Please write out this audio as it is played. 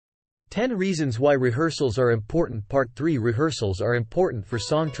10 Reasons Why Rehearsals Are Important. Part 3. Rehearsals are important for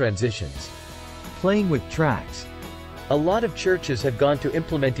song transitions. Playing with tracks. A lot of churches have gone to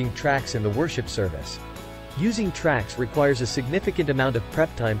implementing tracks in the worship service. Using tracks requires a significant amount of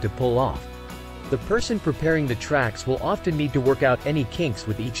prep time to pull off. The person preparing the tracks will often need to work out any kinks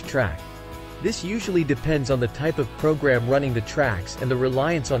with each track. This usually depends on the type of program running the tracks and the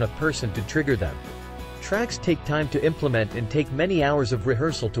reliance on a person to trigger them. Tracks take time to implement and take many hours of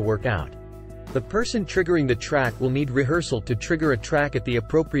rehearsal to work out. The person triggering the track will need rehearsal to trigger a track at the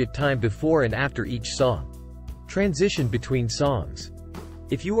appropriate time before and after each song. Transition between songs.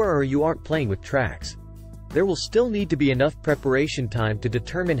 If you are or you aren't playing with tracks, there will still need to be enough preparation time to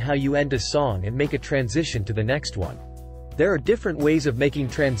determine how you end a song and make a transition to the next one. There are different ways of making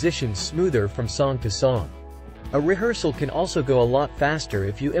transitions smoother from song to song. A rehearsal can also go a lot faster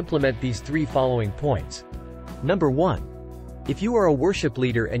if you implement these 3 following points. Number 1. If you are a worship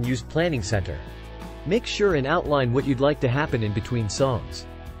leader and use Planning Center, make sure and outline what you'd like to happen in between songs.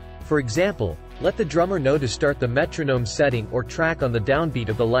 For example, let the drummer know to start the metronome setting or track on the downbeat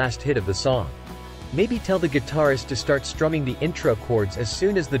of the last hit of the song. Maybe tell the guitarist to start strumming the intro chords as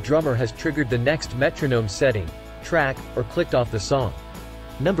soon as the drummer has triggered the next metronome setting, track, or clicked off the song.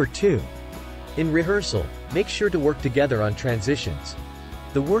 Number 2. In rehearsal, make sure to work together on transitions.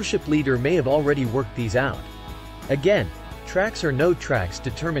 The worship leader may have already worked these out. Again, tracks or no tracks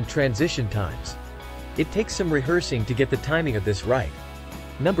determine transition times. It takes some rehearsing to get the timing of this right.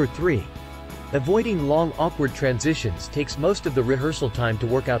 Number 3. Avoiding long awkward transitions takes most of the rehearsal time to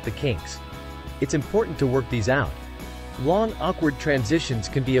work out the kinks. It's important to work these out. Long awkward transitions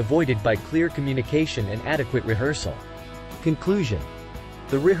can be avoided by clear communication and adequate rehearsal. Conclusion.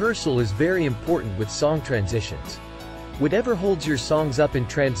 The rehearsal is very important with song transitions. Whatever holds your songs up in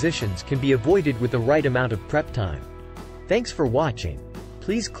transitions can be avoided with the right amount of prep time. Thanks for watching.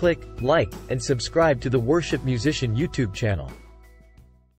 Please click like and subscribe to the Worship Musician YouTube channel.